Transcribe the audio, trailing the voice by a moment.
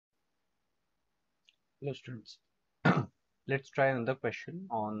Hello students, let's try another question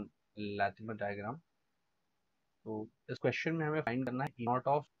on latimer diagram. तो इस question में हमें फाइंड करना है E not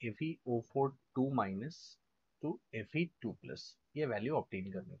of FeO4 minus two Fe2 plus, ये वैल्यू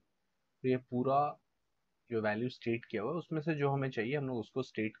ऑब्टेन करनी है। तो ये पूरा जो वैल्यू स्टेट किया हुआ है उसमें से जो हमें चाहिए हम लोग उसको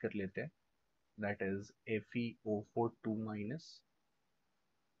स्टेट कर लेते हैं। That is FeO4 minus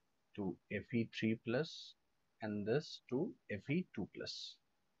two Fe3 plus and this to Fe2 plus,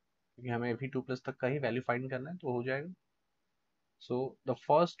 क्योंकि हमें Fe2 प्लस तक का ही वैल्यू फाइंड करना है तो हो जाएगा। सो द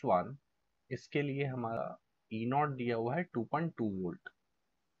फर्स्ट वन, इसके लिए हमारा ई नॉट दिया हुआ है 2.2 volt,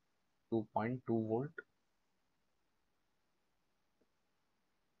 2.2 volt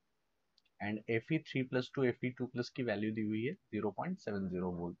and Fe3 plus two Fe2 plus की वैल्यू दी हुई है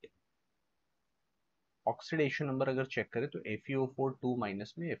 0.70 वोल्ट। ऑक्सीडेशन नंबर अगर चेक करें तो FeO4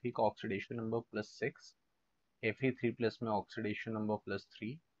 माइनस में Fe का ऑक्सीडेशन नंबर +6, Fe3 प्लस में oxidation number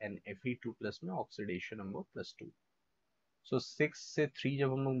 +3 and Fe2 plus में ऑक्सीडेशन नंबर +2। सो 6 से 3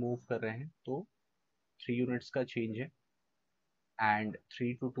 जब हम लोग मूव कर रहे हैं तो 3 यूनिट्स का चेंज है एंड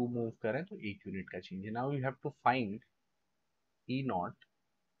 3 to 2 मूव करें तो 1 यूनिट का चेंज है। Now you have to find E not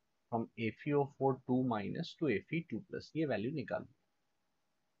from FeO4 minus two Fe2 plus, ये वैल्यू निकाल।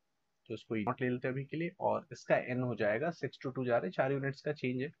 तो इसको E नॉट ले लेते हैं अभी के लिए और इसका N हो जाएगा 6 to 2 जा रहे 4 यूनिट्स का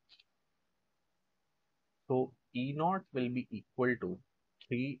चेंज है। तो E not will be equal to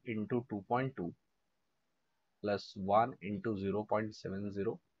 3 into 2.2 plus 1 into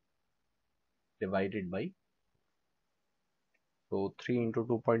 0.70 divided by, तो 3 into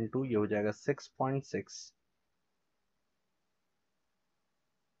 2.2 ये हो जाएगा 6.6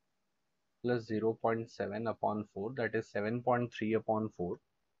 plus 0.7 upon 4 that is 7.3 upon 4,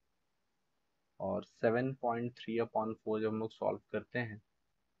 और 7.3 अपॉन 4 जब हम लोग सॉल्व करते हैं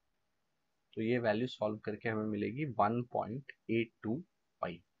तो ये वैल्यू सॉल्व करके हमें मिलेगी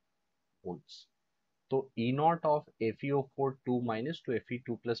 1.825 वोल्ट्स। तो E not of FeO4 minus two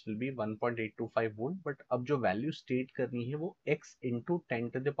Fe2 plus will be 1.825 volt, but अब जो वैल्यू स्टेट करनी है वो x इंटू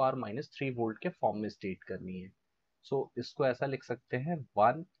 10⁻³ वोल्ट के फॉर्म में स्टेट करनी है। सो इसको ऐसा लिख सकते हैं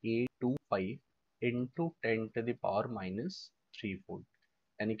 1825 इंटू 10⁻³ वोल्ट,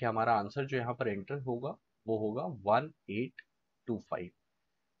 यानी कि हमारा आंसर जो यहाँ पर एंटर होगा वो होगा 1825।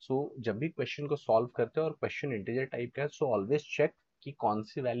 सो जब भी क्वेश्चन को सॉल्व करते हैं और क्वेश्चन इंटीजर टाइप का है, सो ऑलवेज चेक कि कौन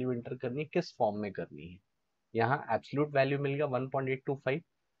सी वैल्यू एंटर करनी है, किस फॉर्म में करनी है। यहाँ एब्सोल्यूट वैल्यू मिल गया 1.825।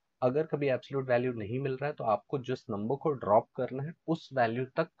 अगर कभी एब्सोल्यूट वैल्यू नहीं मिल रहा है तो आपको जिस नंबर को ड्रॉप करना है उस वैल्यू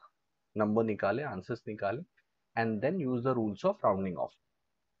तक नंबर निकाले, आंसर्स निकाले and then use the rules of rounding off.